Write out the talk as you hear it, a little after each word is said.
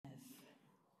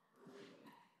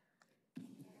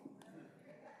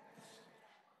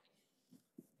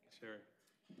Sherry,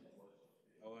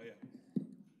 how are you?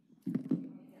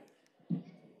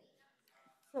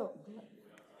 So,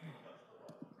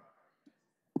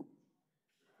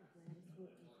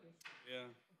 Yeah,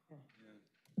 okay. yeah.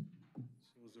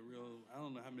 She was a real, I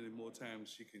don't know how many more times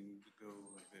she can go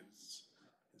like this.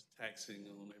 It's taxing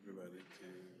on everybody to,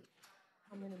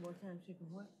 How many more times you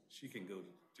can what? she can go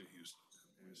to Houston.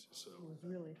 And so It was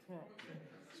really taxing.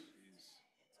 she's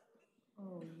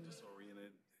Oh, no.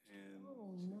 disoriented and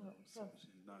Oh, no. so So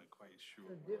she's not quite sure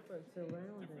the what different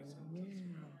surroundings. difference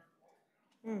in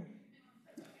Yeah. Mm.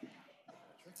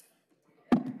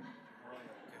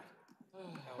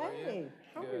 How are you? Hey,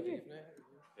 how are Good you? evening.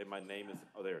 Hey, my name is,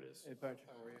 oh, there it is. Hey, Patrick,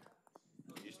 how are you?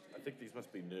 I think these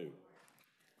must be new.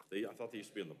 I thought they used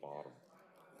to be on the bottom.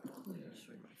 No,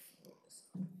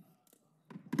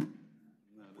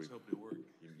 let's hope they work.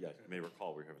 Yeah, you may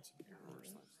recall we were having some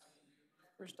errors.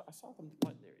 First, I saw them,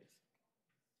 there it is.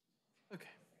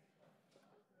 Okay.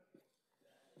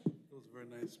 It was a very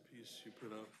nice piece you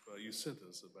put up. You sent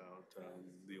us about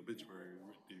the obituary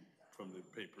from the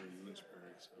paper in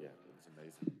Lynchburg. So. Yeah, it was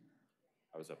amazing.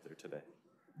 I was up there today.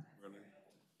 Really? It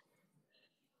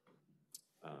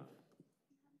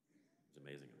was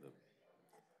amazing.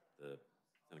 The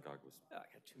synagogue was Oh, I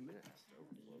got 2 minutes.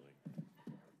 overflowing. How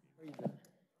are you doing?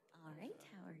 All right,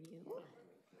 how are you?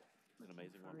 An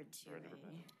amazing one. Forward to Sorry, I never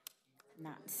met. a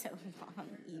not so long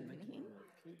evening.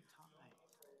 Pink tie.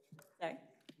 Sorry?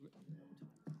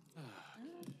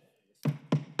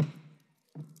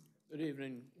 Good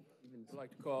evening. I'd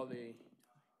like to call the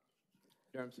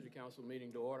Durham City Council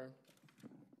meeting to order.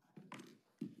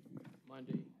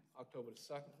 Monday, October the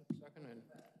 2nd, and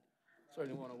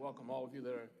certainly want to welcome all of you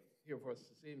that are here for us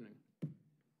this evening.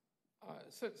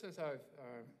 Since I've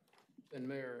been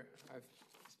mayor, I've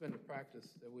been the practice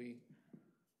that we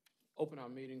open our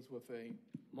meetings with a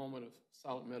moment of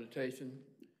silent meditation,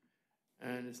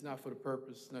 and it's not for the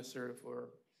purpose necessarily for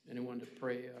anyone to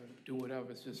pray or do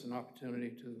whatever. It's just an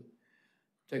opportunity to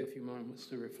take a few moments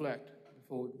to reflect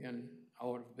before we begin our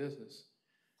order of business.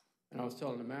 And I was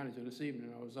telling the manager this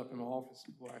evening, I was up in my office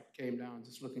before I came down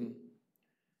just looking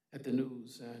at the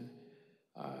news, and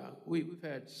we've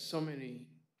had so many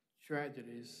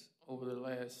tragedies over the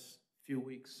last few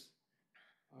weeks.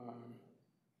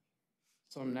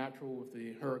 Some natural with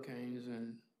the hurricanes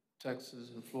in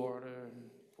Texas and Florida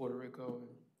and Puerto Rico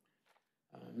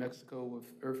and Mexico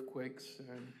with earthquakes,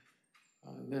 and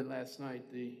then last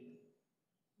night the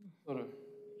sort of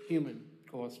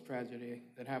human-caused tragedy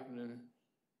that happened in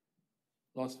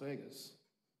Las Vegas.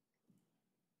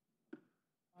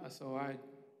 So I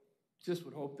just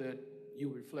would hope that you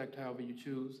reflect however you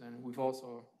choose, and we've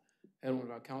also had one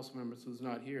of our council members who's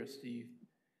not here, Steve,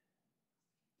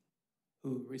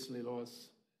 who recently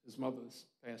lost his mother this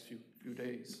past few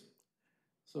days.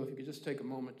 So if you could just take a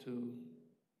moment to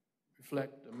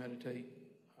reflect or meditate,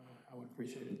 I would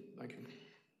appreciate it. Thank you.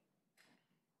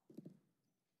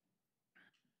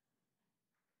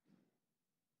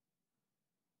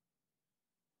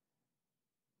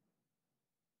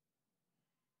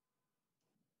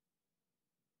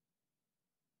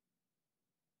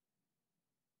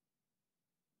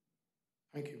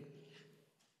 Thank you.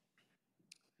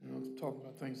 And I'm talking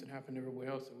about things that happen everywhere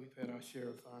else, that we've had our share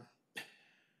of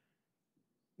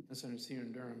incidents here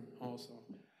in Durham also.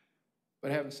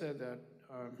 But having said that,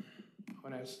 I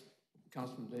would ask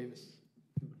Councilman Davis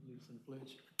to lead us in the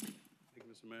pledge. Thank you,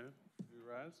 Mr. Mayor. Will you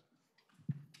rise?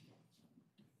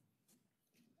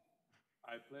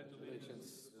 I pledge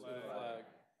Allegiance to the flag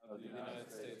of the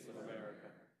United States of America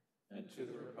and to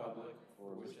the republic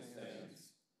for which it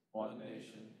stands, one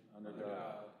nation, under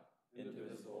God,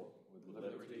 indivisible, with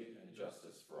liberty and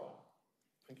justice for all.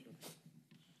 Thank you.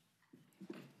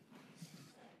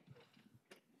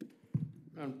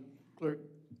 Madam Clerk.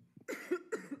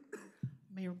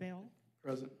 Mayor Bell.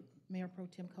 Present. Mayor Pro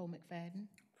Tem Cole McFadden.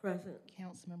 Present.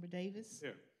 Councilmember Davis.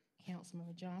 Here.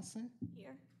 Councilmember Johnson.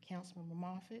 Here. Councilmember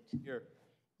Moffitt. Here.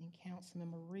 And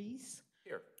Councilmember Reese.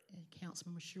 Here. And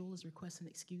Councilmember Shul is requesting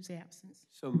excuse absence.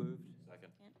 So moved.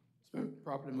 Second. It's been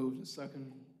properly moved and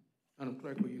second. Madam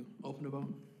Clerk, will you open the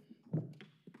vote?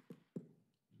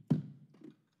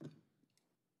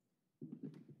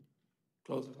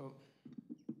 Close the vote.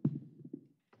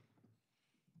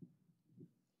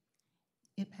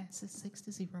 It passes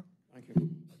 6-0. Thank you.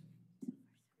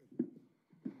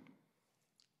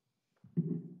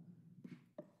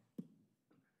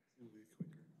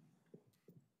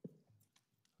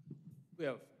 We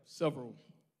have several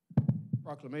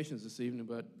proclamations this evening,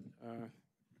 but I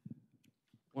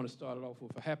want to start it off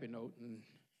with a happy note. And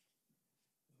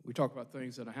we talk about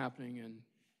things that are happening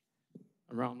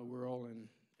around the world and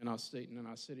in our state and in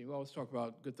our city. We always talk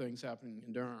about good things happening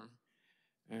in Durham.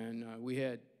 And we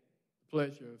had the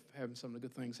pleasure of having some of the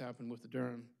good things happen with the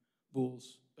Durham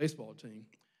Bulls baseball team.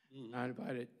 Mm-hmm. I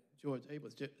invited George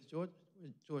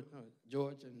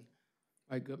George and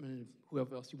Mike Goodman and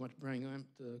whoever else you want to bring in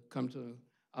to come to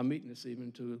our meeting this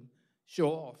evening to show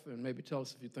off and maybe tell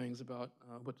us a few things about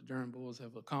what the Durham Bulls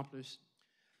have accomplished.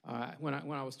 When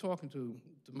I was talking to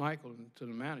Michael and to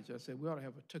the manager, I said, we ought to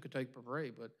have a ticker-tape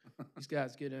parade, but these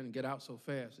guys get in and get out so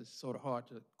fast, it's sort of hard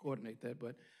to coordinate that.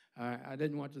 But I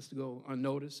didn't want this to go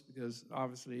unnoticed because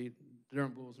obviously the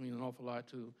Durham Bulls mean an awful lot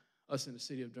to us in the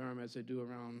city of Durham as they do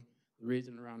around the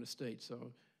region and around the state.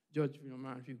 So, Judge, if you don't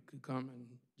mind, if you could come and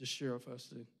just share with us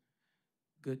the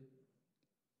good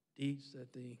deeds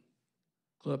that the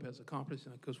club has accomplished,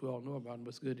 because we all know about them, but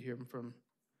it's good to hear them from.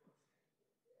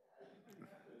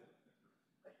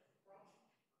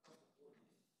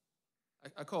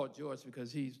 I call it George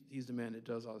because he's the man that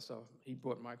does all the stuff. He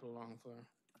brought Michael along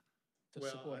to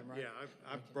support him, right? Yeah,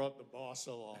 I've brought the boss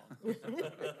along,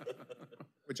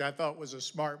 which I thought was a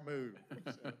smart move.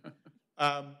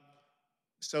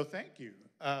 So thank you.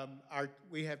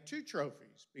 We have 2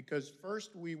 trophies because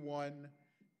first we won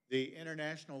the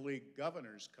International League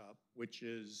Governors Cup, which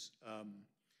is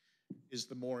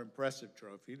the more impressive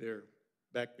trophy. They're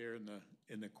back there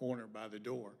in the corner by the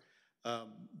door.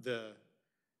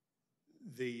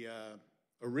 The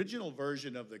original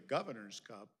version of the Governor's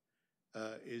Cup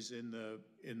is in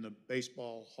the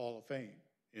Baseball Hall of Fame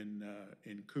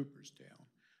in Cooperstown.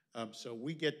 So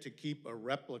we get to keep a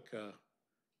replica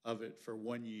of it for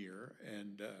 1 year,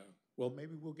 and well,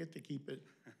 maybe we'll get to keep it.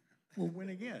 We'll win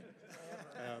again.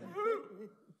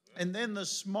 And then the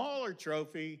smaller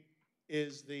trophy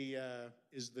is the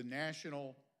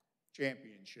national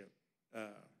championship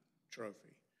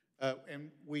trophy, and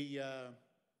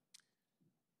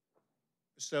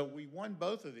so we won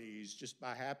both of these just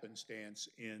by happenstance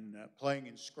in playing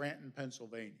in Scranton,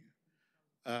 Pennsylvania.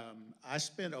 I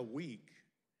spent a week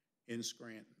in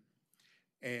Scranton,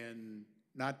 and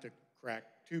not to crack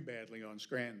too badly on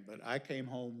Scranton, but I came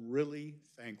home really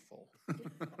thankful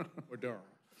for Durham.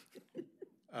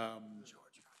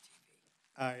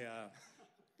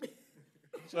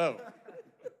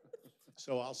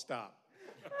 So I'll stop.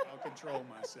 I'll control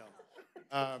myself.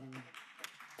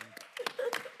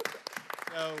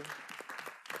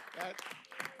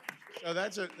 So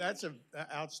that's an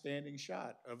outstanding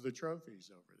shot of the trophies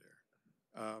over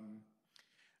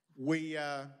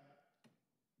there.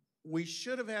 We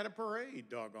should have had a parade,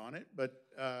 doggone it, but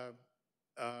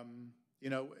you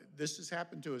know, this has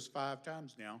happened to us 5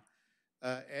 times now.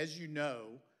 As you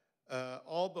know,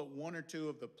 all but 1 or 2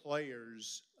 of the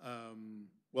players,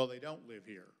 well, they don't live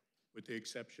here, with the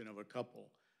exception of a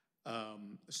couple.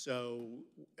 So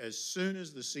as soon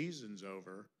as the season's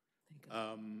over,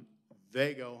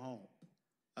 they go home.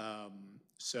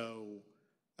 So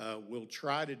we'll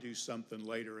try to do something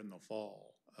later in the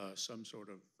fall, some sort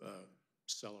of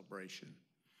celebration.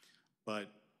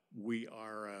 But we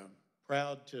are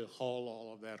proud to haul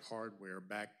all of that hardware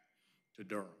back to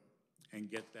Durham and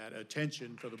get that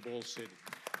attention for the Bull City.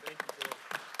 Thank you, George.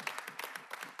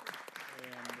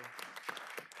 And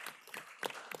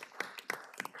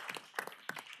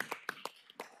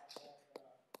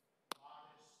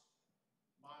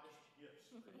modest gifts.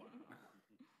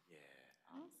 Yeah.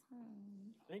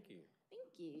 Awesome. Thank you.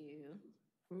 Thank you.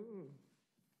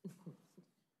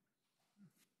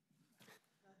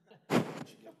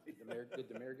 Did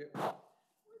the mayor get one?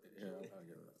 Yeah, I'll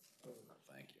give it up.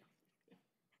 Thank you.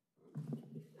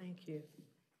 Thank you. Thank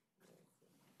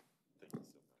you so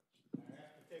much. I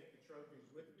have to take the trophies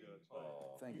with me.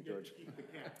 Oh, thank you, George. Keep the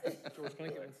camp. George, can I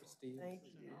get one for Steve? Thank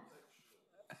you.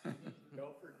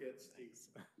 Don't forget Steve.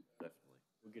 Definitely.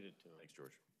 We'll get it to him. Thanks,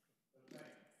 George.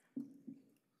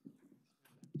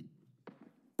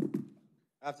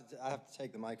 I have to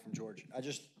take the mic from George.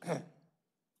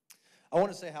 I want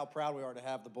to say how proud we are to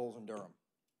have the Bulls in Durham.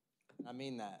 I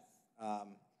mean that.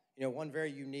 You know, one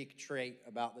very unique trait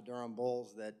about the Durham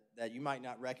Bulls that you might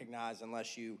not recognize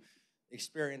unless you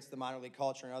experience the minor league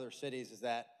culture in other cities is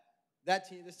that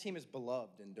this team is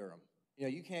beloved in Durham. You know,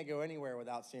 you can't go anywhere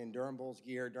without seeing Durham Bulls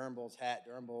gear, Durham Bulls hat,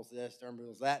 Durham Bulls this, Durham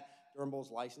Bulls that, Durham Bulls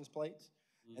license plates.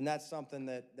 And that's something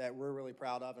that we're really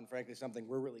proud of and, frankly, something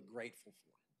we're really grateful for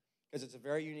because it's a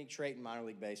very unique trait in minor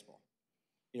league baseball.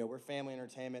 You know, we're family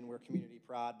entertainment, we're community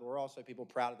pride, but we're also people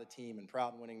proud of the team and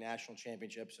proud of winning national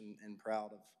championships and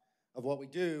proud of what we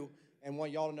do. And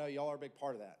want y'all to know y'all are a big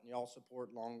part of that. And y'all support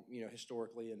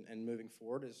historically and moving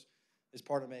forward is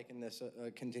part of making this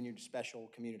a continued special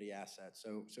community asset.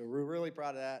 So we're really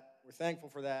proud of that. We're thankful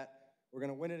for that. We're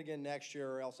going to win it again next year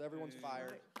or else everyone's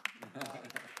fired.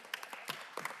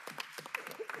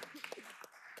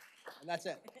 And that's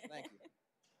it. Thank you.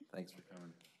 Thanks for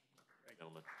coming,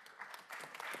 gentlemen.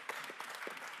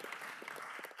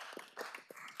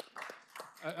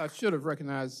 I should have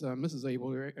recognized Mrs.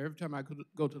 Abel. Every time I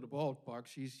go to the ballpark,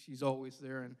 she's always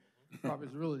there, and probably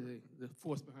is really the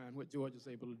force behind what George is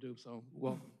able to do. So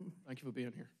welcome. Thank you for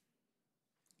being here.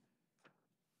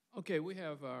 Okay, we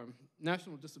have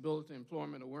National Disability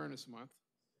Employment Awareness Month.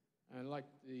 I'd like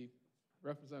the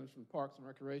representatives from Parks and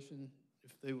Recreation,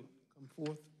 if they would come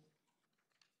forth.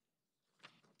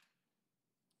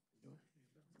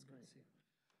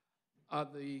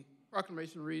 The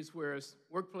proclamation reads, whereas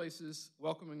workplaces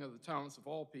welcoming of the talents of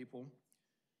all people,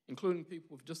 including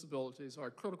people with disabilities, are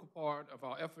a critical part of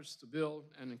our efforts to build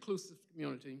an inclusive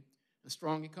community and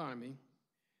strong economy.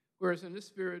 Whereas in this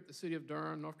spirit, the city of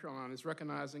Durham, North Carolina is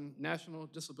recognizing National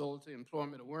Disability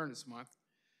Employment Awareness Month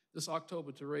this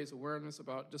October to raise awareness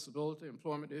about disability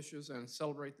employment issues and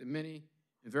celebrate the many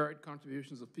and varied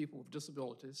contributions of people with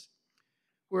disabilities.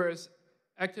 Whereas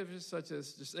activities such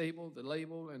as Disabled, the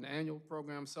Label, and the annual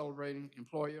program celebrating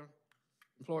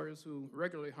employers who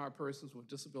regularly hire persons with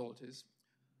disabilities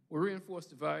will reinforce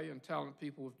the value and talent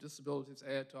people with disabilities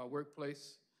add to our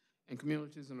workplace and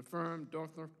communities and affirm Durham,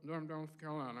 North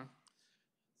Carolina's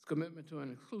commitment to an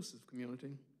inclusive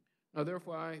community. Now,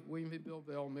 therefore, I, William V. Bill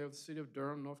Bell, Mayor of the City of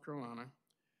Durham, North Carolina,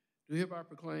 do hereby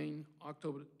proclaim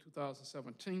October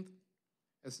 2017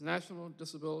 as National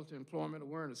Disability Employment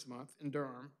Awareness Month in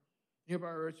Durham. Hereby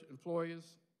urge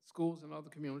employers, schools, and other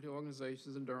community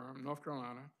organizations in Durham, North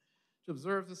Carolina, to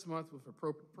observe this month with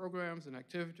appropriate programs and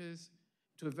activities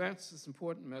to advance this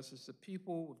important message that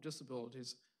people with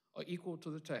disabilities are equal to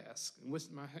the task. And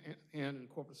with my hand in the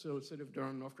corporate city of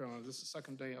Durham, North Carolina, this is the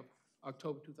second day of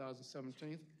October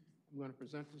 2017. I'm going to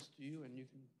present this to you, and you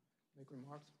can make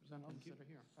remarks, present others that are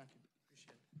here. Thank you.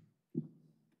 Appreciate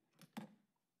it.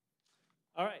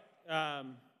 All right.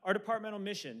 Our departmental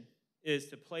mission is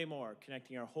to play more,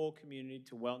 connecting our whole community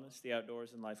to wellness, the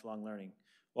outdoors, and lifelong learning.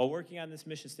 While working on this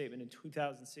mission statement in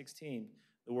 2016,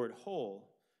 the word whole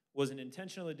was an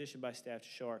intentional addition by staff to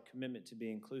show our commitment to be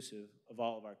inclusive of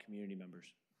all of our community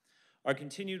members. Our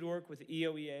continued work with the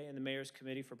EOEA and the Mayor's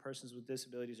Committee for Persons with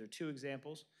Disabilities are two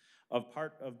examples of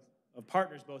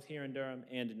partners both here in Durham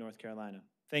and in North Carolina.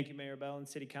 Thank you, Mayor Bell and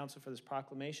City Council, for this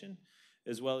proclamation,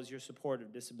 as well as your support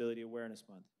of Disability Awareness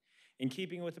Month. In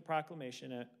keeping with the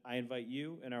proclamation, I invite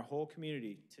you and our whole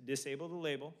community to Disable the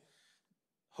Label,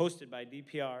 hosted by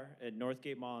DPR at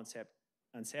Northgate Mall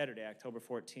on Saturday, October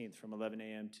 14th from 11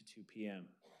 a.m. to 2 p.m.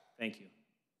 Thank you.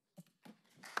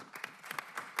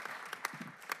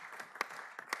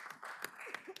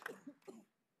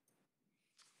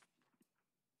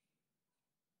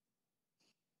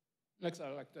 Next,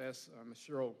 I'd like to ask Ms.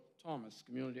 Cheryl Thomas,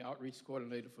 Community Outreach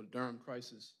Coordinator for Durham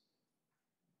Crisis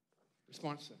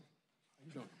Response Center. How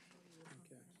you doing?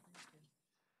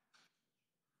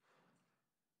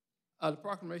 Okay. The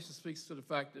proclamation speaks to the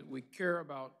fact that we care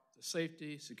about the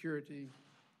safety, security,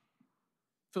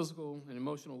 physical, and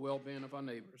emotional well-being of our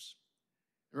neighbors,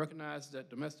 and recognize that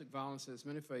domestic violence has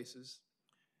many faces,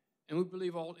 and we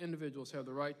believe all individuals have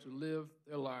the right to live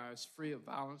their lives free of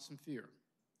violence and fear.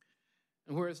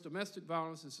 And whereas domestic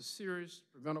violence is a serious,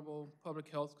 preventable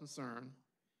public health concern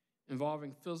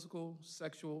involving physical,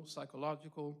 sexual,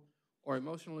 psychological, or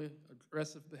emotionally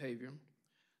aggressive behavior,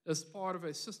 that's part of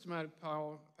a systematic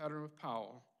pattern of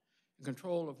power and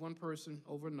control of one person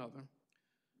over another.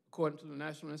 According to the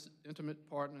National Intimate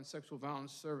Partner and Sexual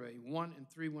Violence Survey, 1 in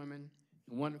 3 women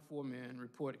and 1 in 4 men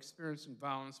report experiencing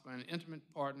violence by an intimate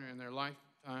partner in their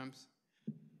lifetimes.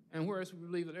 And whereas we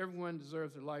believe that everyone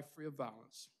deserves a life free of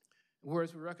violence, and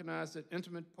whereas we recognize that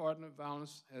intimate partner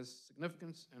violence has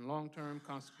significant and long-term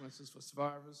consequences for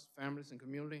survivors, families, and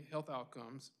community health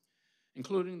outcomes,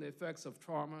 including the effects of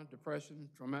trauma, depression,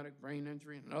 traumatic brain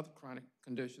injury, and other chronic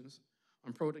conditions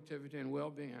on productivity and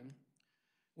well-being.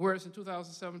 Whereas in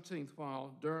 2017,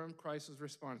 while Durham Crisis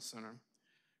Response Center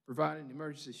provided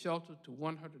emergency shelter to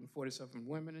 147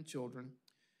 women and children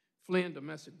fleeing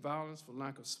domestic violence for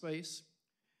lack of space,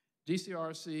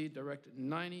 DCRC directed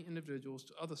 90 individuals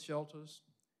to other shelters,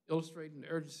 illustrating the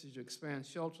urgency to expand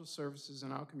shelter services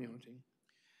in our community.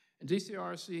 And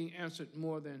DCRC answered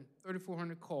more than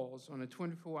 3,400 calls on the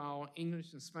 24-hour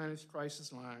English and Spanish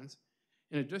crisis lines,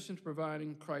 in addition to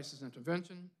providing crisis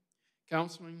intervention,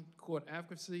 counseling, court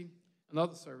advocacy, and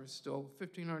other services to over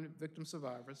 1,500 victim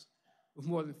survivors, with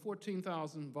more than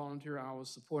 14,000 volunteer hours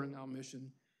supporting our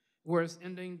mission, whereas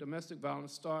ending domestic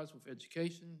violence starts with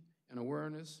education and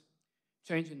awareness,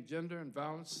 changing gender and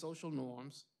violence social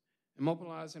norms, and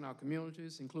mobilizing our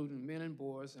communities, including men and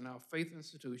boys, and our faith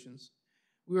institutions.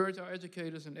 We urge our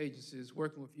educators and agencies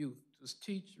working with youth to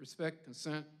teach respect,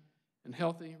 consent, and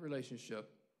healthy relationship.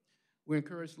 We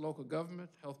encourage local government,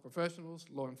 health professionals,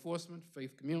 law enforcement,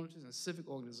 faith communities, and civic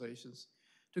organizations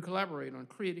to collaborate on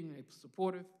creating a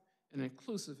supportive and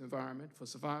inclusive environment for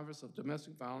survivors of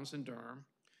domestic violence in Durham.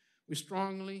 We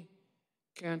strongly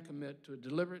can commit to a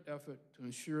deliberate effort to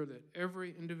ensure that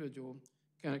every individual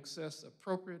can access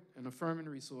appropriate and affirming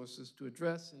resources to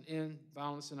address and end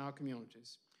violence in our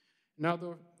communities. Now,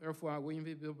 therefore, I, William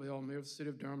V. Bill Bell, Mayor of the City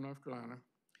of Durham, North Carolina,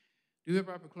 do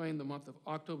hereby proclaim the month of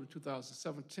October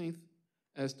 2017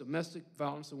 as Domestic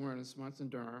Violence Awareness Month in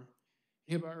Durham.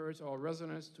 Hereby urge all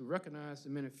residents to recognize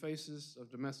the many faces of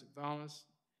domestic violence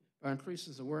by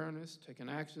increasing awareness, taking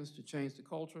actions to change the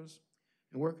cultures,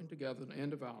 and working together to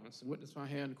end the violence. And witness my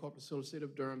hand, the Corporate Civil City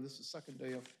of Durham. This is the second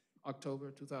day of October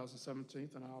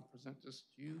 2017, and I'll present this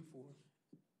to you for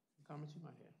the comments you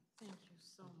might have. Thank you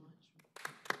so much.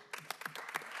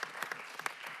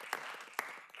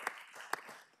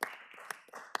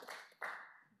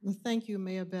 Well, thank you,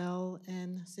 Mayor Bell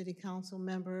and City Council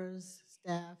members,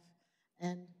 staff,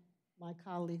 and my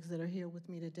colleagues that are here with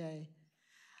me today.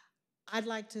 I'd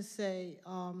like to say,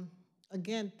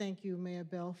 again, thank you, Mayor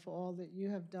Bell, for all that you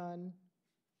have done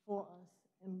for us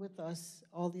and with us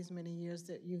all these many years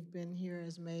that you've been here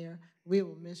as mayor. We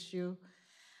will miss you.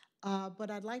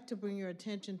 But I'd like to bring your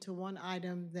attention to one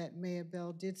item that Mayor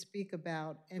Bell did speak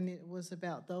about, and it was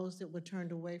about those that were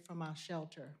turned away from our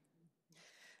shelter.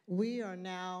 We are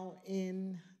now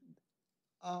in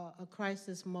a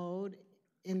crisis mode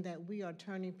in that we are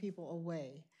turning people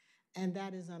away, and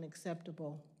that is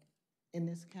unacceptable in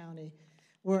this county.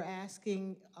 We're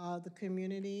asking the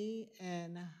community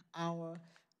and our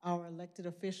elected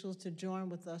officials to join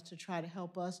with us to try to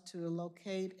help us to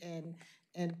locate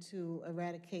and to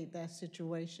eradicate that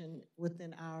situation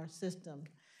within our system.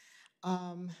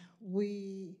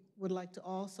 We would like to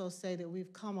also say that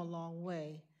we've come a long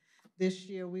way. This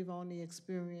year, we've only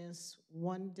experienced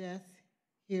one death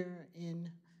here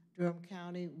in Durham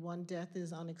County. One death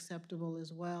is unacceptable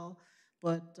as well,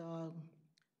 but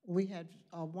we had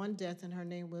one death, and her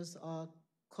name was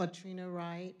Katrina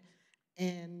Wright,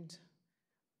 and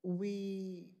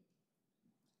we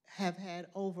have had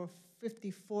over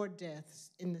 54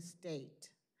 deaths in the state.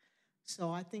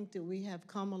 So I think that we have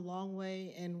come a long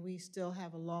way, and we still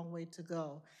have a long way to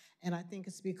go. And I think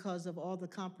it's because of all the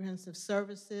comprehensive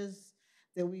services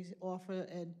that we offer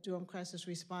at Durham Crisis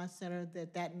Response Center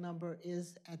that number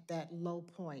is at that low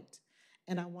point.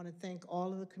 And I want to thank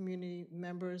all of the community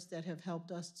members that have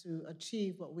helped us to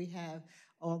achieve what we have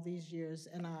all these years.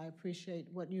 And I appreciate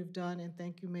what you've done, and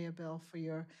thank you, Mayor Bell, for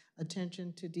your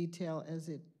attention to detail as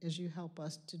you help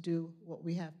us to do what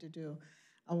we have to do.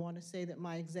 I want to say that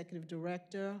my executive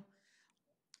director,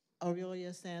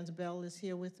 Aurelia Sands Bell, is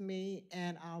here with me,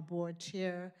 and our board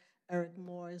chair, Eric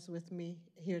Moore, is with me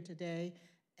here today.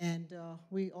 And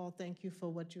we all thank you for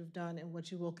what you've done and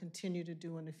what you will continue to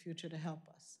do in the future to help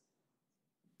us.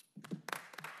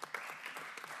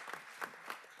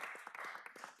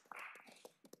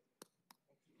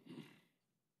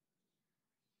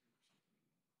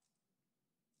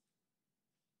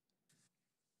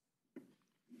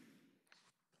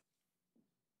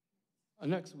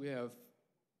 Next, we got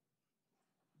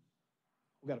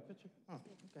a picture? Oh,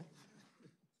 okay.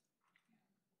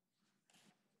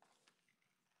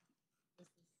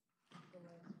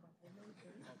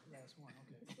 Last one,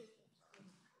 okay.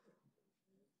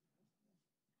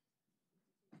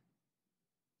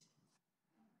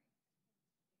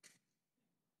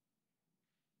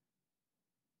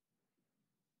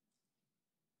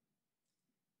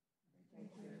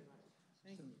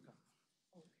 Thank you.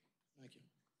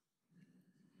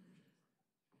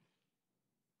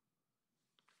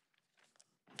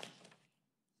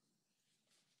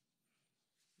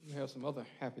 We have some other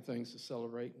happy things to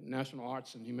celebrate. National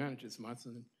Arts and Humanities Month,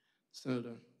 and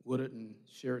Senator Woodard and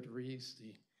Sherrod Reeves,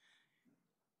 the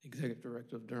Executive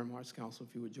Director of Durham Arts Council,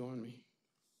 if you would join me.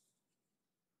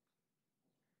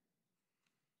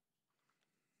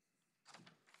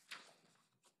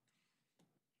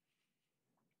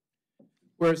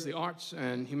 Whereas the arts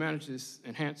and humanities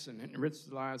enhance and enrich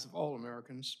the lives of all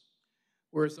Americans,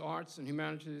 whereas the arts and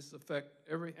humanities affect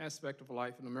every aspect of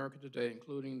life in America today,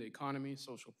 including the economy,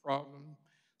 social problem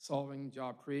solving,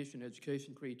 job creation,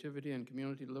 education, creativity, and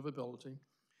community livability,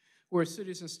 whereas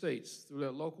cities and states, through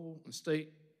their local and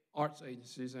state arts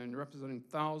agencies and representing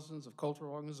thousands of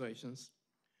cultural organizations,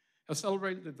 have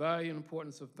celebrated the value and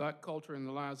importance of Black culture in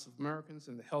the lives of Americans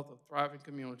and the health of thriving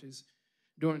communities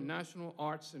during National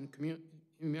Arts and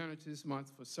Humanities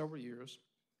Month for several years,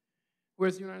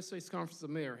 Whereas the United States Conference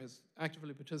of Mayors has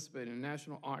actively participated in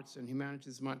National Arts and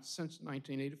Humanities Month since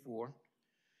 1984,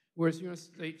 whereas the United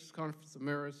States Conference of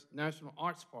Mayors National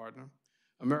Arts Partner,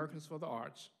 Americans for the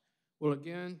Arts, will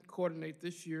again coordinate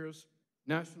this year's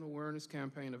National Awareness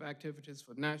Campaign of activities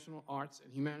for National Arts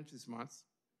and Humanities Month,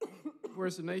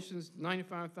 whereas the nation's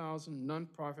 95,000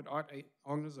 nonprofit art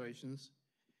organizations,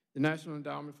 the National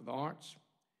Endowment for the Arts,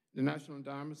 the National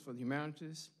Endowments for the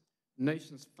Humanities, the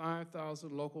nation's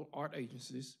 5,000 local art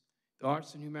agencies, the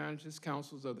Arts and Humanities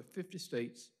Councils of the 50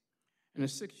 states, and the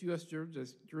 6 U.S.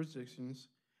 jurisdictions,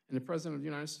 and the President of the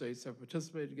United States have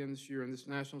participated again this year in this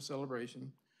national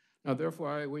celebration. Now, therefore,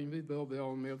 I, William B. Bell,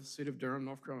 Mayor of the City of Durham,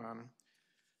 North Carolina,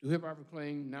 do hereby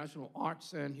proclaim National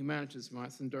Arts and Humanities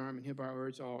Month in Durham, and hereby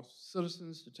urge all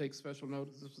citizens to take special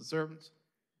notice of its observance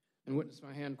and witness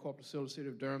my hand, Corporal Seal of the City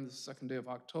of Durham, this second day of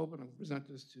October. And I'll present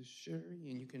this to Sherry,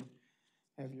 and you can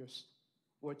have your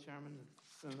board chairman,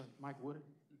 Senator Mike Woodard,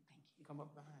 come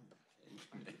up behind me.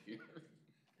 Thank you.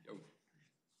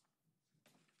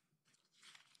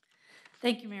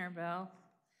 Thank you, Mayor Bell.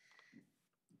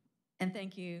 And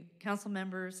thank you, council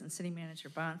members and City Manager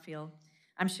Bonfield.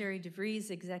 I'm Sherry DeVries,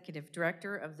 Executive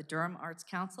Director of the Durham Arts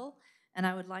Council, and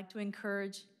I would like to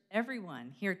encourage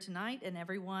everyone here tonight and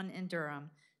everyone in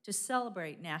Durham to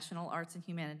celebrate National Arts and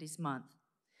Humanities Month.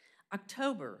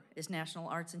 October is National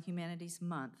Arts and Humanities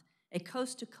Month, a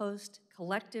coast-to-coast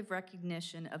collective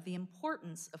recognition of the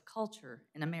importance of culture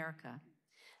in America.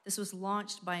 This was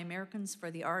launched by Americans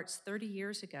for the Arts 30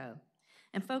 years ago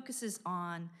and focuses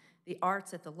on the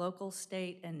arts at the local,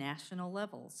 state, and national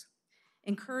levels,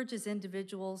 encourages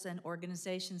individuals and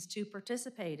organizations to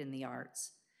participate in the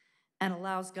arts, and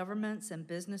allows governments and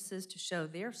businesses to show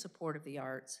their support of the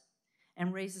arts,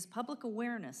 and raises public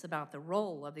awareness about the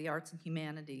role of the arts and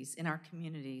humanities in our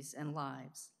communities and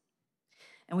lives.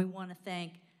 And we want to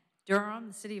thank Durham,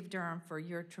 the City of Durham, for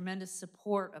your tremendous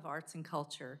support of arts and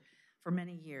culture for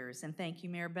many years. And thank you,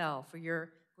 Mayor Bell, for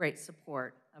your great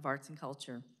support of arts and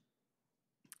culture.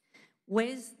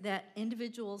 Ways that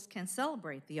individuals can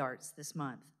celebrate the arts this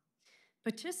month.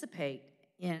 Participate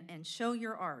in and show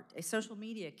your art, a social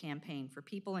media campaign for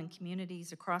people in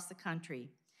communities across the country,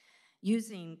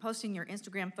 posting your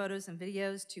Instagram photos and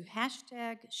videos to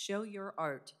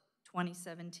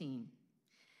 #ShowYourArt2017.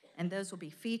 And those will be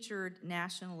featured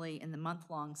nationally in the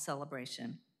month-long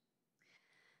celebration.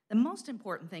 The most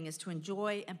important thing is to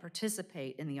enjoy and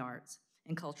participate in the arts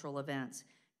and cultural events.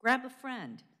 Grab a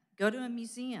friend, go to a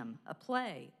museum, a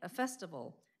play, a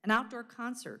festival, an outdoor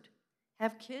concert.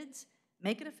 Have kids,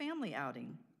 make it a family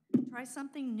outing. Try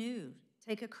something new,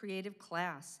 take a creative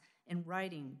class in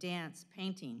writing, dance,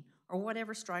 painting, or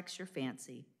whatever strikes your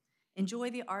fancy. Enjoy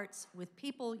the arts with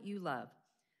people you love.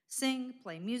 Sing,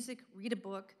 play music, read a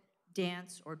book,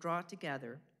 dance, or draw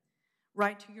together.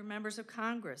 Write to your members of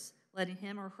Congress, letting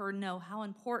him or her know how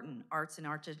important arts and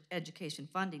art education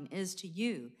funding is to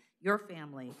you, your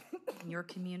family, and your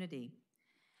community.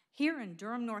 Here in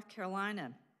Durham, North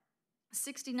Carolina,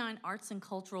 69 arts and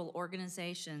cultural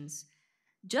organizations,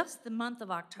 just the month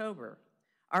of October,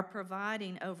 are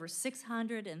providing over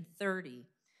 630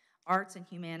 arts and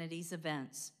humanities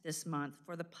events this month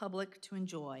for the public to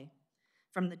enjoy.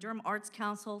 From the Durham Arts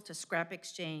Council to Scrap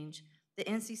Exchange, the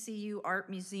NCCU Art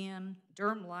Museum,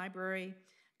 Durham Library,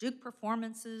 Duke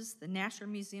Performances, the Nasher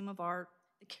Museum of Art,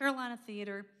 the Carolina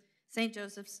Theater, St.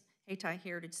 Joseph's Hayti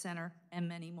Heritage Center, and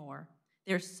many more.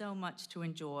 There's so much to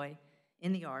enjoy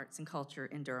in the arts and culture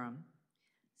in Durham.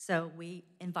 So we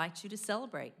invite you to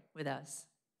celebrate with us.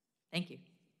 Thank you.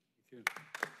 Thank you.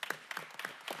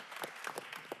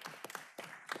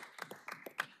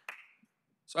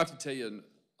 So I have to tell you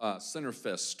a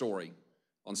Centerfest story.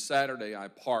 On Saturday, I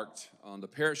parked on the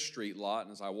Parish Street lot,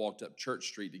 and as I walked up Church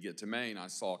Street to get to Main, I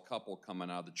saw a couple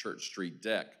coming out of the Church Street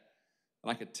deck.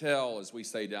 And I could tell, as we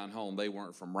say down home, they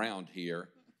weren't from around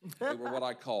here. They were what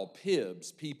I call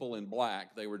pibs, people in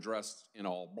black. They were dressed in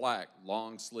all black,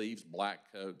 long sleeves, black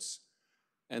coats.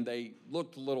 And they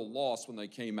looked a little lost when they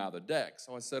came out of the deck.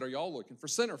 So I said, "Are y'all looking for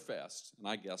Centerfest?" And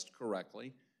I guessed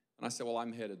correctly. And I said, "Well,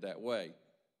 I'm headed that way."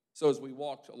 So as we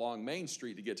walked along Main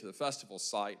Street to get to the festival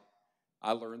site,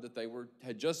 I learned that they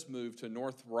had just moved to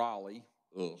North Raleigh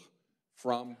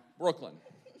from Brooklyn.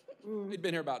 They'd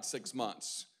been here about 6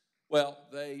 months. Well,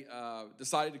 they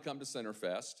decided to come to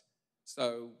Centerfest,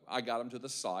 so I got them to the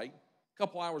site. A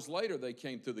couple hours later, they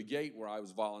came through the gate where I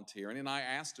was volunteering, and I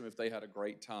asked them if they had a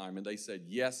great time, and they said,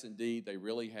 yes, indeed, they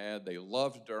really had. They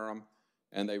loved Durham,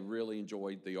 and they really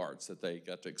enjoyed the arts that they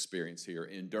got to experience here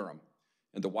in Durham.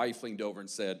 And the wife leaned over and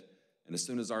said, "And as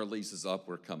soon as our lease is up,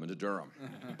 we're coming to Durham."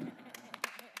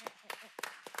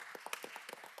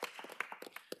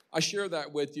 I share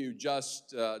that with you just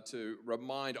to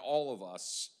remind all of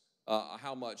us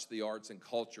how much the arts and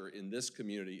culture in this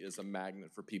community is a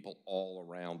magnet for people all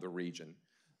around the region.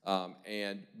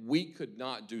 And we could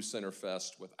not do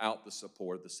Centerfest without the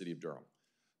support of the City of Durham.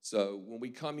 So when we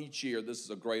come each year, this is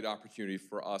a great opportunity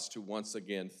for us to once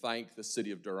again thank the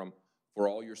City of Durham for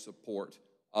all your support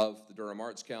of the Durham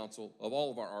Arts Council, of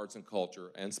all of our arts and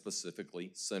culture, and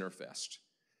specifically Centerfest.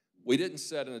 We didn't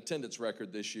set an attendance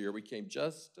record this year. We came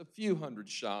just a few hundred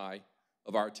shy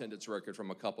of our attendance record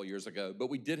from a couple years ago, but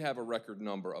we did have a record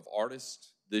number of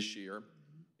artists this year,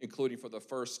 including for the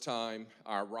first time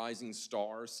our Rising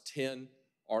Stars, 10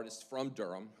 artists from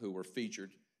Durham who were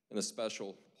featured in a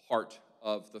special part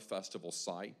of the festival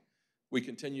site. We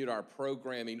continued our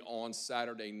programming on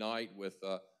Saturday night with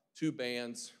 2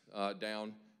 bands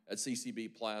down at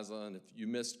CCB Plaza, and if you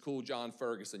missed Cool John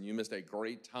Ferguson, you missed a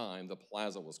great time. The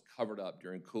plaza was covered up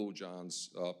during Cool John's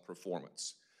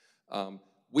performance.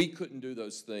 We couldn't do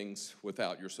those things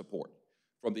without your support,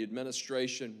 from the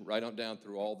administration right on down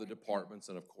through all the departments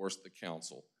and, of course, the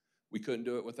council. We couldn't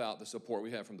do it without the support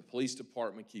we have from the police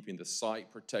department, keeping the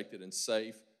site protected and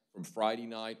safe from Friday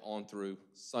night on through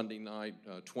Sunday night,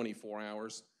 24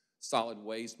 hours. Solid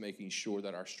Waste, making sure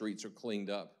that our streets are cleaned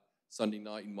up Sunday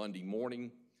night and Monday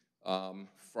morning.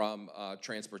 From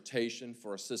transportation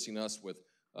for assisting us with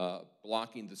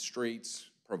blocking the streets,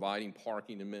 providing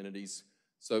parking amenities.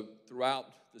 So throughout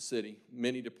the city,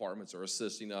 many departments are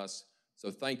assisting us.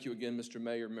 So thank you again, Mr.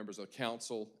 Mayor, members of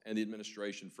council, and the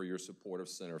administration for your support of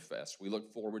Centerfest. We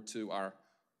look forward to our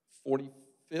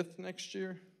 45th next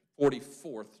year,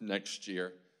 44th next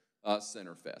year,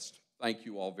 Centerfest. Thank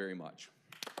you all very much.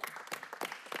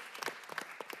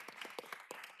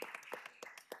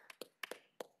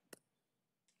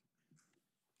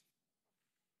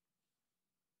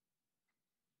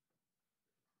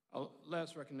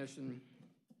 Last recognition,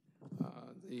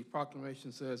 the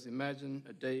proclamation says, "Imagine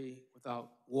a day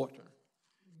without water."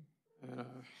 And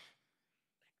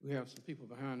we have some people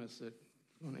behind us that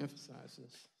want to emphasize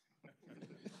this.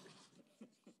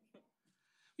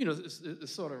 You know,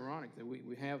 it's sort of ironic that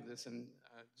we have this, and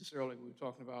just earlier we were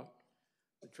talking about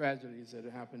the tragedies that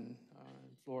have happened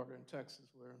in Florida and Texas,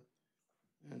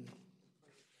 and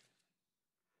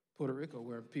Puerto Rico,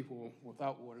 where people were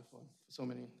without water for so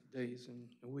many days and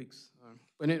weeks.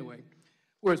 But anyway,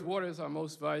 whereas water is our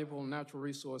most valuable natural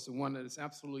resource and one that is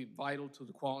absolutely vital to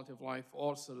the quality of life for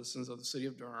all citizens of the city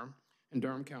of Durham and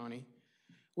Durham County,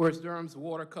 whereas Durham's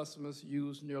water customers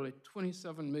use nearly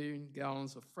 27 million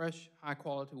gallons of fresh,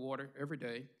 high-quality water every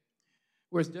day,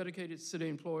 whereas dedicated city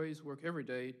employees work every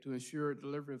day to ensure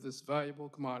delivery of this valuable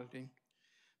commodity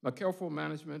by careful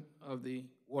management of the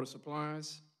water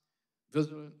supplies,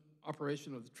 vigilant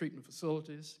operation of the treatment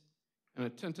facilities, and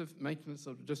attentive maintenance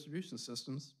of the distribution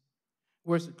systems,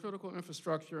 whereas the critical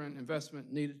infrastructure and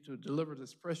investment needed to deliver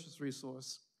this precious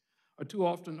resource are too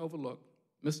often overlooked,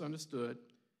 misunderstood,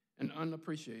 and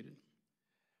unappreciated.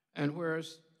 And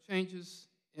whereas changes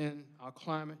in our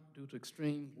climate due to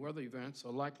extreme weather events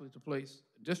are likely to place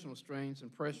additional strains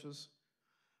and pressures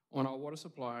on our water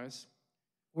supplies,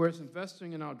 whereas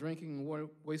investing in our drinking and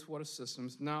wastewater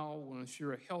systems now will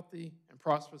ensure a healthy and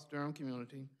prosperous Durham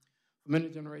community for many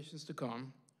generations to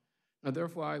come. Now,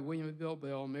 therefore, I, William Bell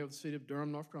Bell, Mayor of the City of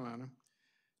Durham, North Carolina,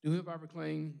 do hereby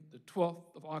proclaim the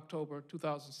 12th of October,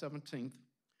 2017,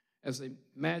 as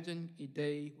Imagine a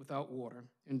Day Without Water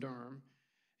in Durham,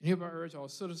 and hereby urge all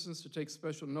citizens to take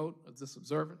special note of this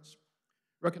observance,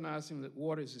 recognizing that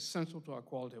water is essential to our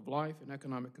quality of life and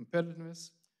economic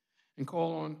competitiveness, and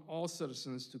call on all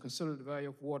citizens to consider the value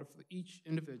of water for each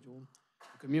individual,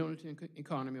 the community and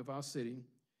economy of our city,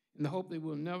 in the hope they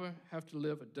will never have to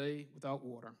live a day without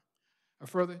water. I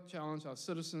further challenge our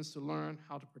citizens to learn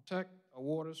how to protect our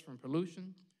waters from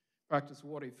pollution, practice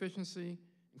water efficiency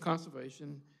and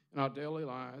conservation in our daily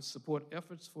lives, support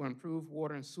efforts for improved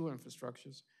water and sewer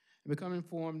infrastructures, and become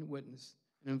informed witness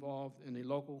and involved in the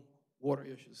local water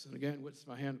issues. And again, with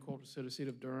my hand called to the City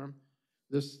of Durham,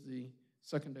 this is the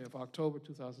second day of October,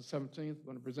 2017. I'm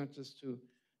going to present this to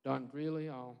Don Greeley,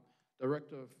 our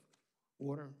Director of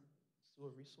Water and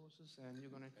Sewer Resources, and you're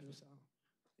going to introduce our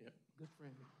good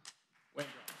friend. Wayne.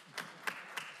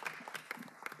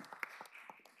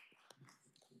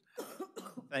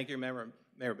 Thank you,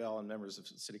 Mayor Bell and members of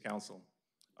the City Council.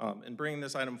 In bringing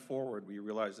this item forward, we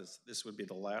realized this would be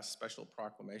the last special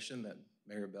proclamation that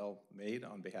Mayor Bell made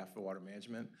on behalf of Water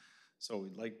Management. So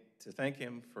we'd like to thank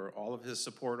him for all of his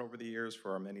support over the years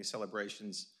for our many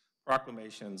celebrations,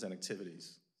 proclamations, and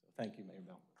activities. So thank you, Mayor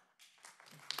Bell.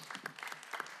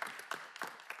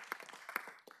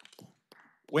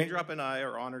 Waindrop and I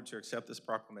are honored to accept this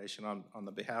proclamation on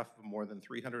the behalf of more than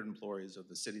 300 employees of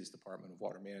the city's Department of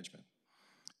Water Management,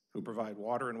 who provide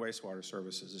water and wastewater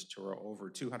services to our over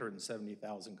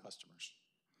 270,000 customers,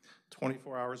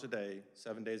 24 hours a day,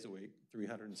 7 days a week,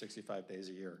 365 days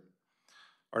a year.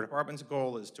 Our department's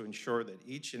goal is to ensure that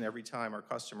each and every time our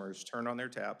customers turn on their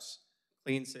taps,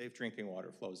 clean, safe drinking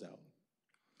water flows out.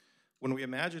 When we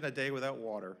imagine a day without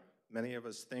water, many of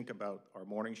us think about our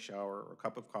morning shower or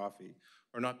cup of coffee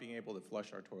or not being able to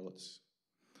flush our toilets.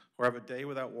 However, a day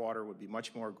without water would be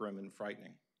much more grim and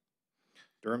frightening.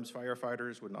 Durham's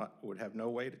firefighters would have no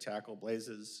way to tackle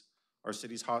blazes. Our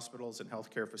city's hospitals and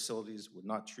healthcare facilities would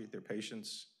not treat their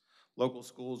patients. Local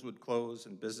schools would close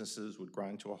and businesses would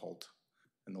grind to a halt,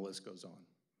 and the list goes on.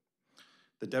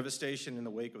 The devastation in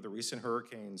the wake of the recent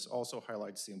hurricanes also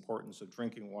highlights the importance of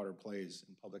drinking water plays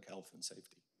in public health and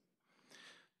safety.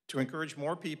 To encourage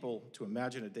more people to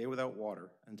imagine a day without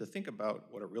water and to think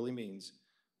about what it really means,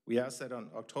 we ask that on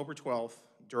October 12th,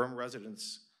 Durham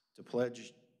residents to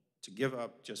pledge to give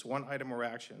up just one item or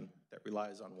action that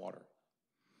relies on water.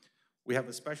 We have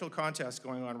a special contest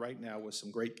going on right now with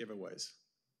some great giveaways.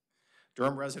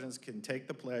 Durham residents can take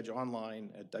the pledge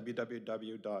online at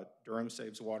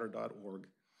www.durhamsaveswater.org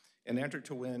and enter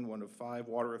to win one of 5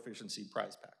 water efficiency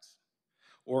prize packs,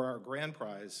 or our grand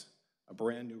prize, a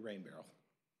brand new rain barrel.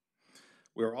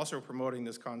 We are also promoting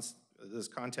this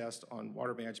contest on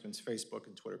Water Management's Facebook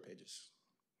and Twitter pages.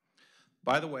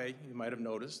 By the way, you might have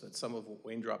noticed that some of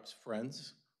Waindrop's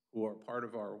friends who are part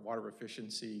of our water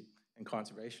efficiency and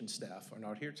conservation staff are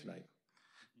not here tonight.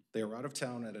 They are out of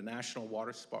town at a national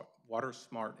Water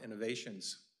Smart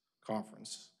Innovations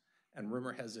conference, and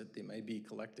rumor has it they may be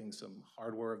collecting some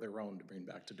hardware of their own to bring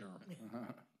back to Durham.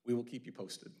 We will keep you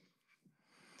posted.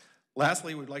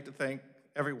 Lastly, we'd like to thank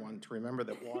everyone to remember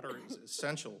that water is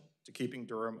essential to keeping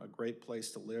Durham a great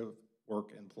place to live,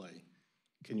 work, and play.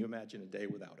 Can you imagine a day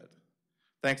without it?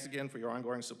 Thanks again for your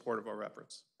ongoing support of our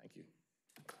efforts. Thank you.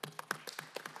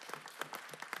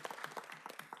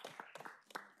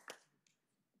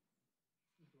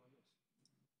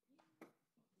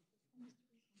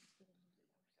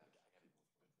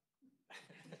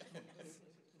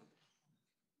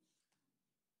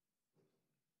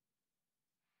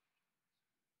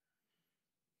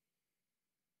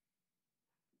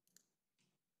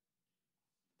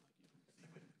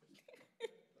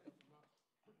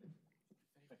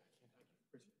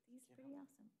 He's pretty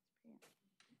awesome. He's pretty awesome.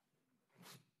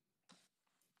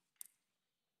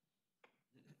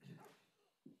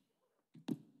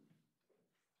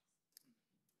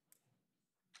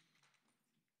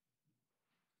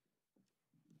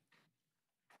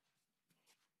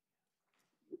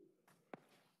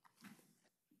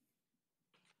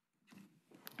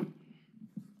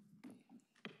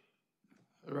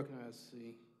 I recognize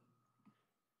the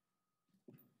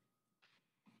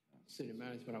city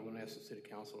management. I'm going to ask the city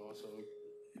council also.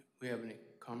 We have any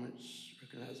comments?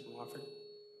 Recognize Wofford?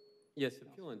 Yes, if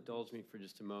you'll indulge me for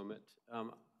just a moment.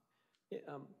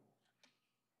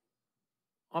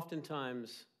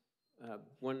 Oftentimes,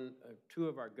 two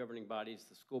of our governing bodies,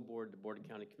 the school board, the Board of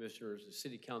County Commissioners, the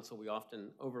city council, we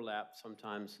often overlap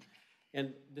sometimes.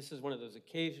 And this is one of those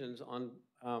occasions. On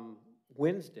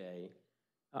Wednesday,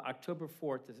 October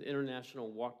 4th is International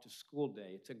Walk to School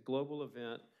Day. It's a global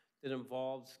event that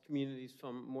involves communities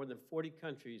from more than 40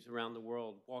 countries around the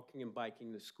world walking and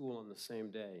biking to school on the same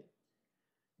day.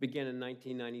 Began in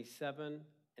 1997,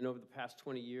 and over the past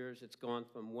 20 years, it's gone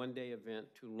from one-day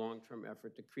event to long-term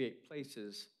effort to create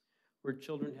places where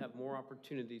children have more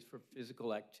opportunities for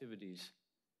physical activities,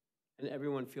 and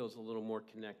everyone feels a little more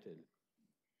connected.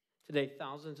 Today,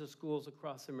 thousands of schools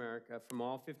across America from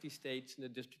all 50 states and the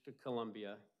District of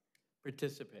Columbia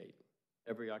participate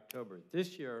every October.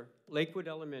 This year, Lakewood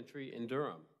Elementary in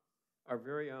Durham, our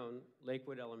very own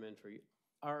Lakewood Elementary,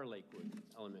 our Lakewood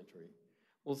Elementary,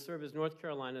 will serve as North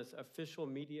Carolina's official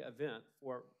media event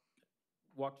for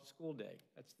Walk to School Day.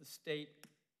 That's the state,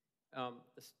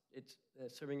 it's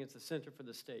serving as the center for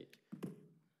the state.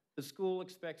 The school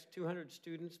expects 200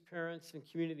 students, parents, and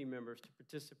community members to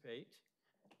participate.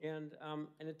 And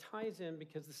it ties in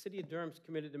because the city of Durham's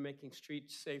committed to making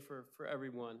streets safer for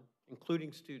everyone,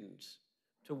 including students,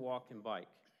 to walk and bike.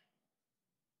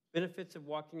 Benefits of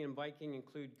walking and biking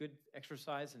include good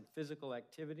exercise and physical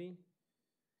activity.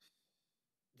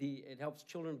 It helps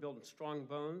children build strong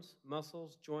bones,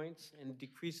 muscles, joints, and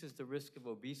decreases the risk of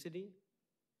obesity.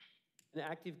 And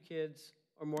active kids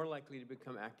are more likely to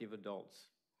become active adults.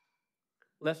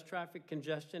 Less traffic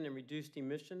congestion and reduced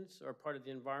emissions are part of the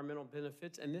environmental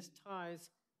benefits, and this ties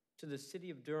to the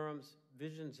City of Durham's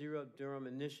Vision Zero Durham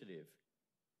initiative,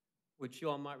 which you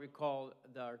all might recall,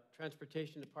 our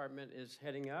transportation department is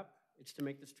heading up. It's to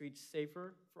make the streets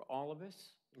safer for all of us,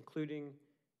 including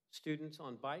students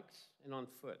on bikes and on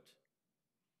foot.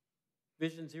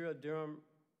 Vision Zero Durham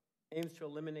aims to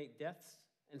eliminate deaths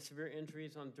and severe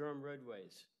injuries on Durham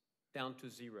roadways down to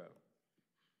zero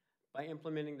by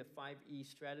implementing the 5E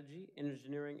strategy: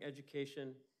 engineering,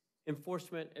 education,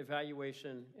 enforcement,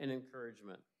 evaluation, and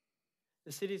encouragement.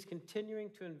 The city is continuing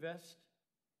to invest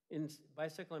in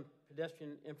bicycle and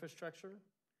pedestrian infrastructure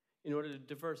in order to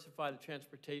diversify the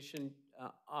transportation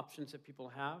options that people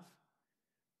have.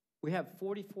 We have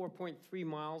 44.3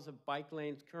 miles of bike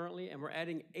lanes currently, and we're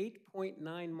adding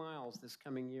 8.9 miles this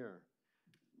coming year.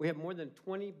 We have more than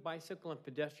 20 bicycle and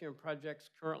pedestrian projects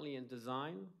currently in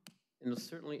design, and will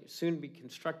certainly soon be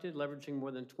constructed, leveraging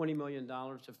more than $20 million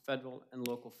of federal and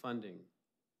local funding.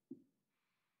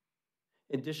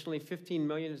 Additionally, $15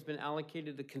 million has been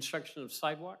allocated to the construction of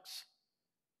sidewalks,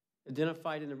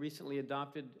 identified in the recently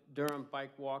adopted Durham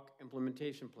Bike Walk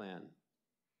Implementation Plan.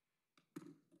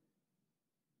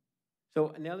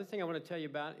 So another thing I want to tell you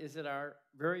about is that our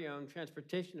very own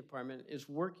transportation department is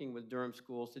working with Durham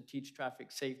schools to teach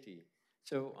traffic safety.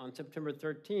 So on September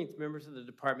 13th, members of the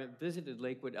department visited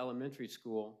Lakewood Elementary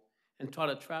School and taught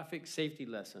a traffic safety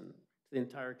lesson to the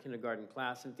entire kindergarten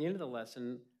class. And at the end of the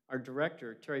lesson, our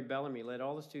director, Terry Bellamy, led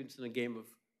all the students in a game of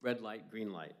red light,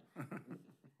 green light.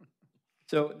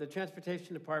 So the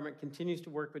transportation department continues to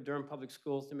work with Durham Public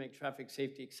Schools to make traffic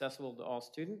safety accessible to all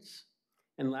students.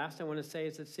 And last I want to say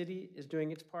is the city is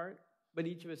doing its part, but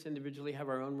each of us individually have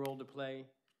our own role to play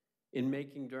in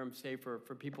making Durham safer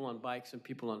for people on bikes and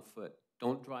people on foot.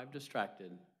 Don't drive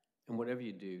distracted, and whatever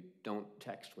you do, don't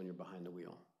text when you're behind the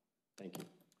wheel. Thank you.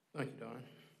 Thank you, Don.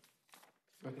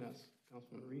 Recognize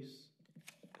Councilman Reese.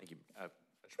 Thank you. I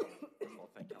just want to, first of all,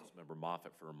 thank Councilmember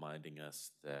Moffitt for reminding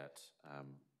us that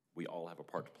we all have a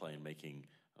part to play in making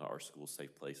our schools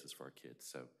safe places for our kids.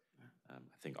 So I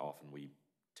think often we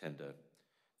tend to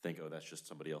think, oh, that's just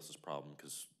somebody else's problem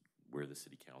because we're the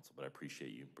city council, but I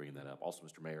appreciate you bringing that up. Also,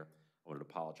 Mr. Mayor, I wanted to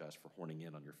apologize for horning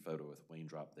in on your photo with Wayne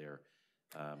Drop there.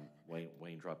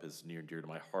 Wayne Drop is near and dear to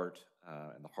my heart,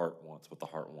 and the heart wants what the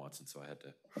heart wants, and so I had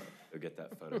to go get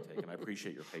that photo taken. I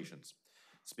appreciate your patience.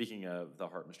 Speaking of the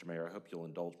heart, Mr. Mayor, I hope you'll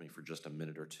indulge me for just a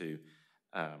minute or two.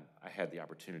 I had the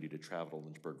opportunity to travel to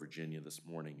Lynchburg, Virginia this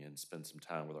morning and spend some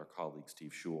time with our colleague,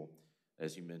 Steve Schewel.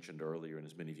 As you mentioned earlier, and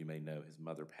as many of you may know, his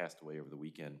mother passed away over the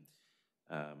weekend.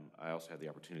 I also had the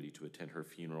opportunity to attend her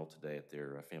funeral today at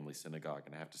their family synagogue,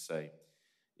 and I have to say,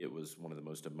 it was one of the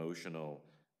most emotional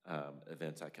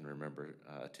events I can remember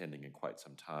attending in quite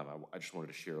some time. I just wanted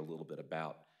to share a little bit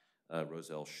about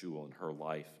Roselle Schewel and her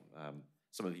life.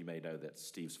 Some of you may know that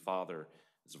Steve's father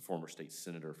is a former state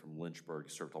senator from Lynchburg.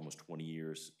 He served almost 20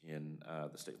 years in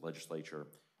the state legislature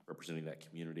representing that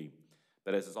community.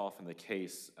 But as is often the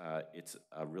case, it's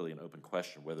really an open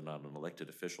question whether or not an elected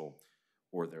official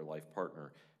or their life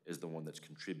partner is the one that's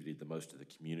contributed the most to the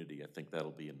community. I think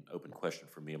that'll be an open question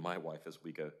for me and my wife as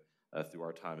we go through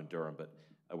our time in Durham. But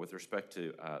with respect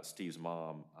to Steve's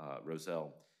mom,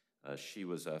 Roselle, she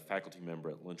was a faculty member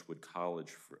at Lynchburg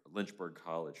College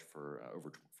for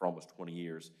almost 20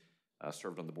 years,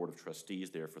 served on the Board of Trustees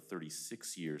there for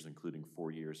 36 years, including 4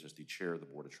 years as the chair of the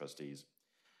Board of Trustees.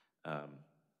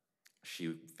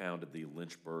 She founded the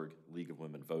Lynchburg League of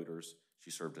Women Voters. She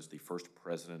served as the first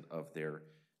president of their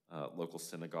local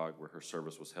synagogue where her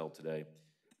service was held today.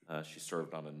 She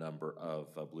served on a number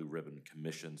of blue ribbon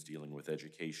commissions dealing with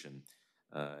education.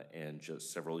 And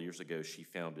just several years ago, she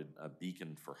founded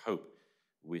Beacon for Hope,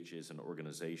 which is an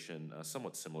organization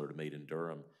somewhat similar to Made in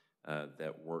Durham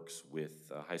that works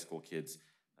with high school kids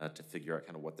to figure out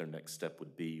kind of what their next step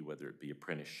would be, whether it be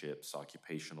apprenticeships,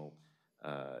 occupational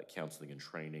counseling and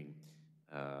training,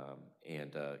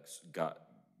 and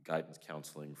guidance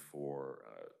counseling for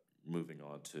moving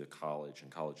on to college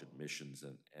and college admissions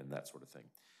and that sort of thing.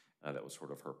 That was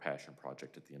sort of her passion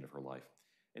project at the end of her life.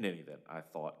 In any event, I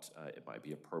thought it might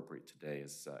be appropriate today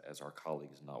as our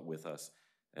colleague is not with us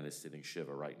and is sitting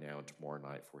Shiva right now and tomorrow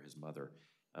night for his mother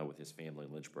with his family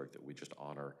in Lynchburg, that we just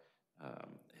honor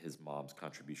his mom's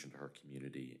contribution to her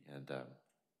community. And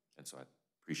so I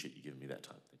appreciate you giving me that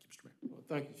time. Thank you, Mr. Mayor. Well,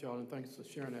 thank you, Charlie, and thanks for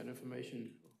sharing that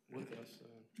information with us.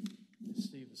 As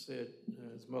Steve said,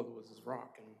 his mother was his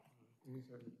rock, and we've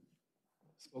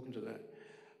spoken to that.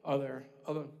 Are there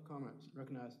other comments?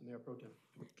 Recognize the Mayor Pro Tem.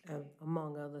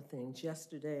 Among other things,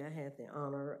 yesterday I had the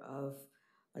honor of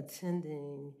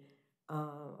attending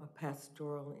a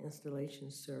pastoral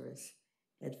installation service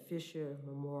at Fisher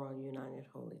Memorial United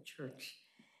Holy Church.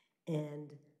 And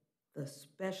the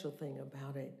special thing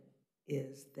about it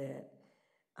is that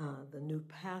the new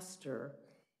pastor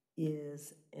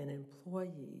is an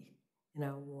employee in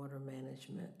our water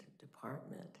management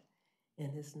department,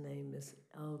 and his name is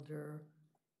Elder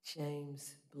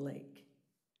James Blake.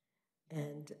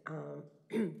 And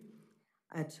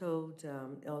I told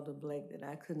Elder Blake that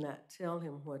I could not tell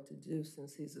him what to do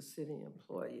since he's a city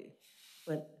employee.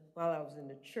 But while I was in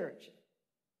the church,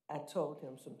 I told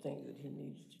him some things that he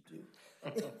needed to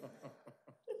do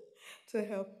to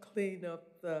help clean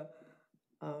up the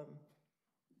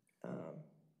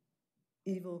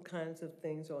evil kinds of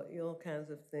things or ill kinds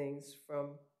of things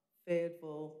from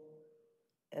Fayetteville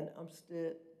and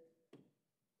Umstead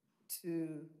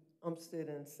to Umstead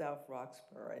and South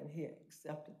Roxborough, and he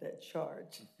accepted that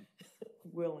charge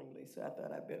willingly, so I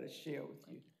thought I'd better share with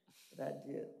you that I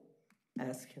did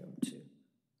ask him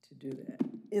to do that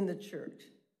in the church,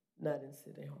 not in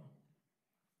City Hall.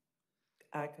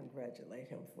 I congratulate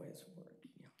him for his work.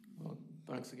 Yeah. Well,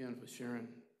 thanks again for sharing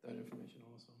that information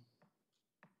also.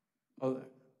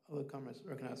 Other comments?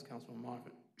 Recognize Councilman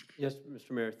Moffitt. Yes,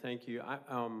 Mr. Mayor, thank you. I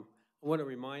want to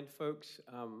remind folks,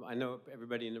 I know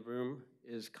everybody in the room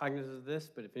is cognizant of this,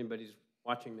 but if anybody's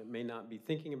watching that may not be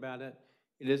thinking about it,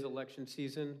 it is election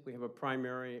season. We have a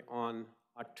primary on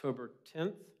October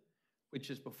 10th, which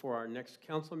is before our next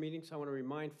council meeting. So I want to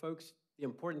remind folks the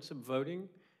importance of voting.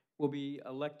 We'll be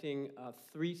electing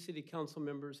 3 city council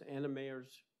members and a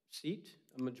mayor's seat,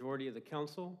 a majority of the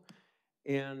council.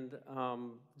 And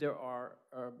there are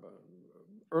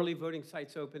early voting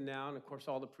sites open now, and of course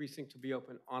all the precincts will be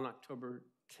open on October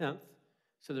 10th.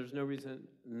 So there's no reason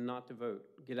not to vote.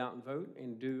 Get out and vote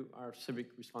and do our civic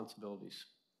responsibilities.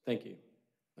 Thank you.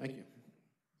 Thank you.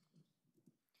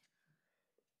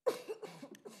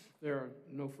 There are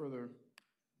no further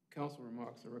council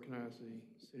remarks. I recognize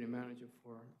the city manager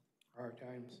for priority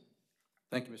items.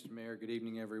 Thank you, Mr. Mayor. Good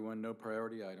evening, everyone. No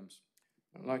priority items.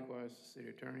 Likewise, the city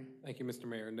attorney. Thank you, Mr.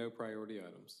 Mayor. No priority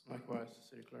items. Likewise, the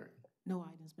city clerk. No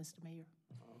items, Mr. Mayor.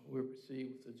 We'll proceed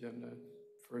with the agenda.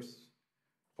 First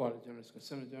part of the agenda is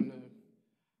consent agenda.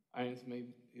 Items may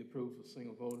be approved for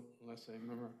single vote unless a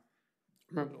member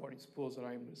of the audience pulls that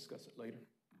item to discuss it later.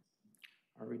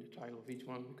 I'll read the title of each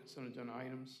one of the consent agenda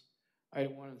items.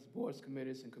 Item 1 is boards,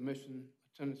 committees, and commission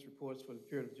attendance reports for the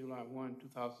period of July 1,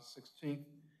 2016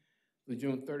 through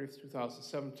June 30th,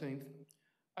 2017.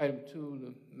 Item 2,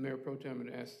 the Mayor Pro Tem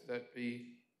had asked that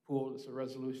be pulled as a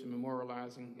resolution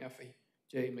memorializing Effie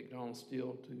J. McDonald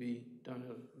Steele to be done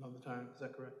at another time. Is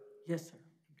that correct? Yes, sir.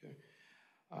 Okay.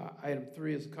 Item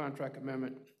 3 is contract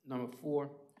amendment number 4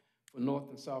 for North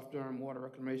and South Durham water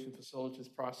reclamation facilities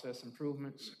process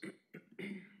improvements.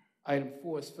 Item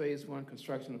 4 is Phase 1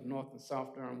 construction of North and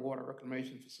South Durham water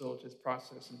reclamation facilities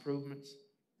process improvements.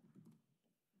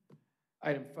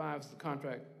 Item 5 is the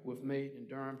contract with Made in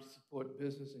Durham to support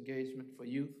business engagement for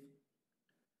youth.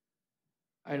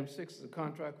 Item 6 is a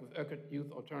contract with Eckert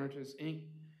Youth Alternatives, Inc.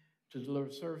 to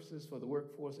deliver services for the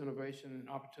Workforce Innovation and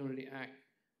Opportunity Act,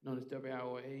 known as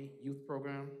WIOA Youth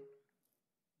Program.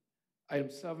 Item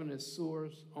 7 is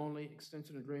sewers only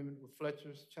extension agreement with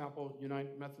Fletcher's Chapel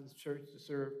United Methodist Church to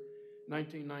serve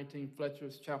 1919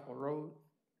 Fletcher's Chapel Road.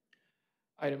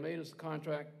 Item 8 is the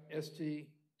contract ST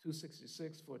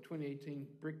 266 for 2018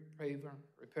 brick paver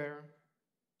repair.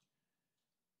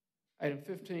 Item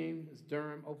 15 is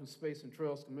Durham Open Space and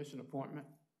Trails Commission appointment.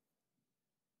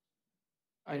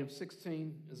 Item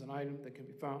 16 is an item that can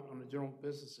be found on the general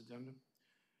business agenda.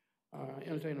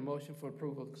 Entertain a motion for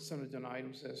approval of the consent agenda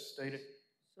items as stated.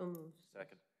 So moved.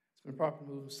 Second. It's been properly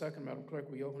moved and second. Madam Clerk,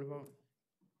 will you open the vote?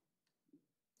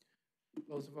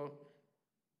 Close the vote.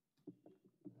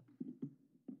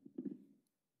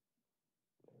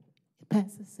 It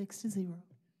passes 6-0.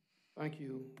 Thank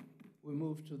you. We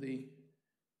move to the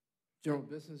general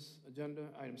business agenda.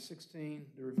 Item 16,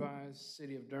 the revised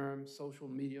City of Durham social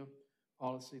media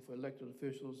policy for elected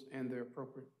officials and their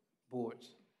appropriate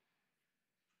boards.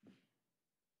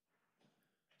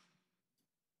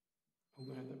 Who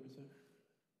gonna have that present?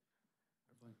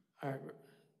 All right.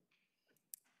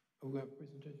 Who gonna have a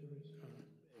presentation?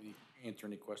 Answer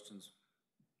any questions.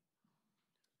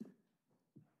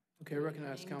 Okay,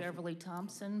 recognize Council. Beverly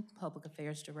Thompson, Public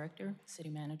Affairs Director, City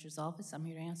Manager's Office. I'm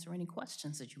here to answer any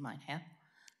questions that you might have.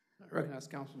 I recognize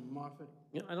Councilman Moffitt.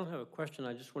 Yeah, I don't have a question.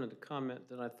 I just wanted to comment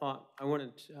that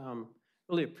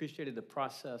really appreciated the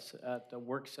process at the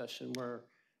work session where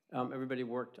everybody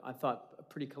worked, I thought,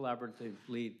 pretty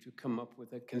collaboratively to come up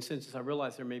with a consensus. I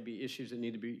realize there may be issues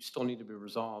that still need to be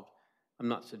resolved. I'm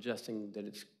not suggesting that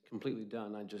it's completely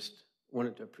done. I just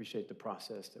wanted to appreciate the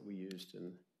process that we used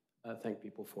and thank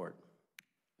people for it.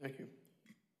 Thank you.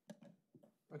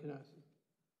 Recognize.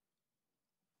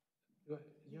 Go ahead.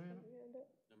 Is your hand up?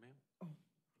 No, ma'am.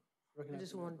 I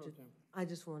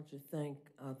just wanted to thank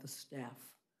the staff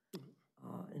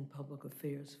in public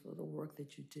affairs for the work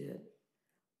that you did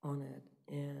on it.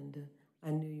 And I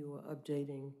knew you were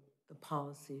updating the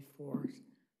policy for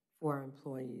our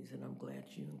employees, and I'm glad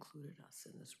you included us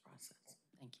in this process.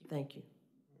 Thank you. Thank you.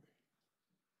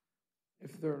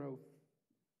 If there are no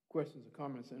questions or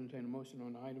comments, entertain a motion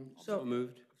on the item. So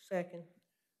moved. Second.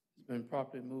 It's been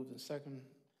properly moved and second.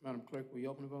 Madam Clerk, will you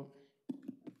open the vote?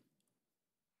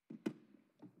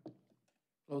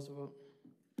 Close the vote.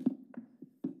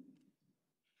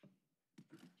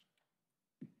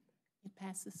 It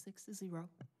passes 6-0.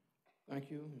 Thank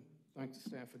you. Thanks to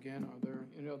staff again. Are there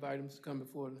any other items to come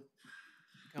before the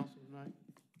council tonight?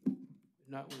 If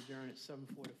not, we'll adjourn at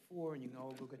 7:44, and you can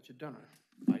all go get your dinner.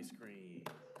 Ice cream.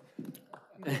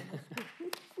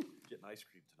 Getting ice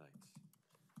cream tonight.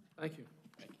 Thank you.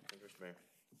 Thank you, Mr. Mayor.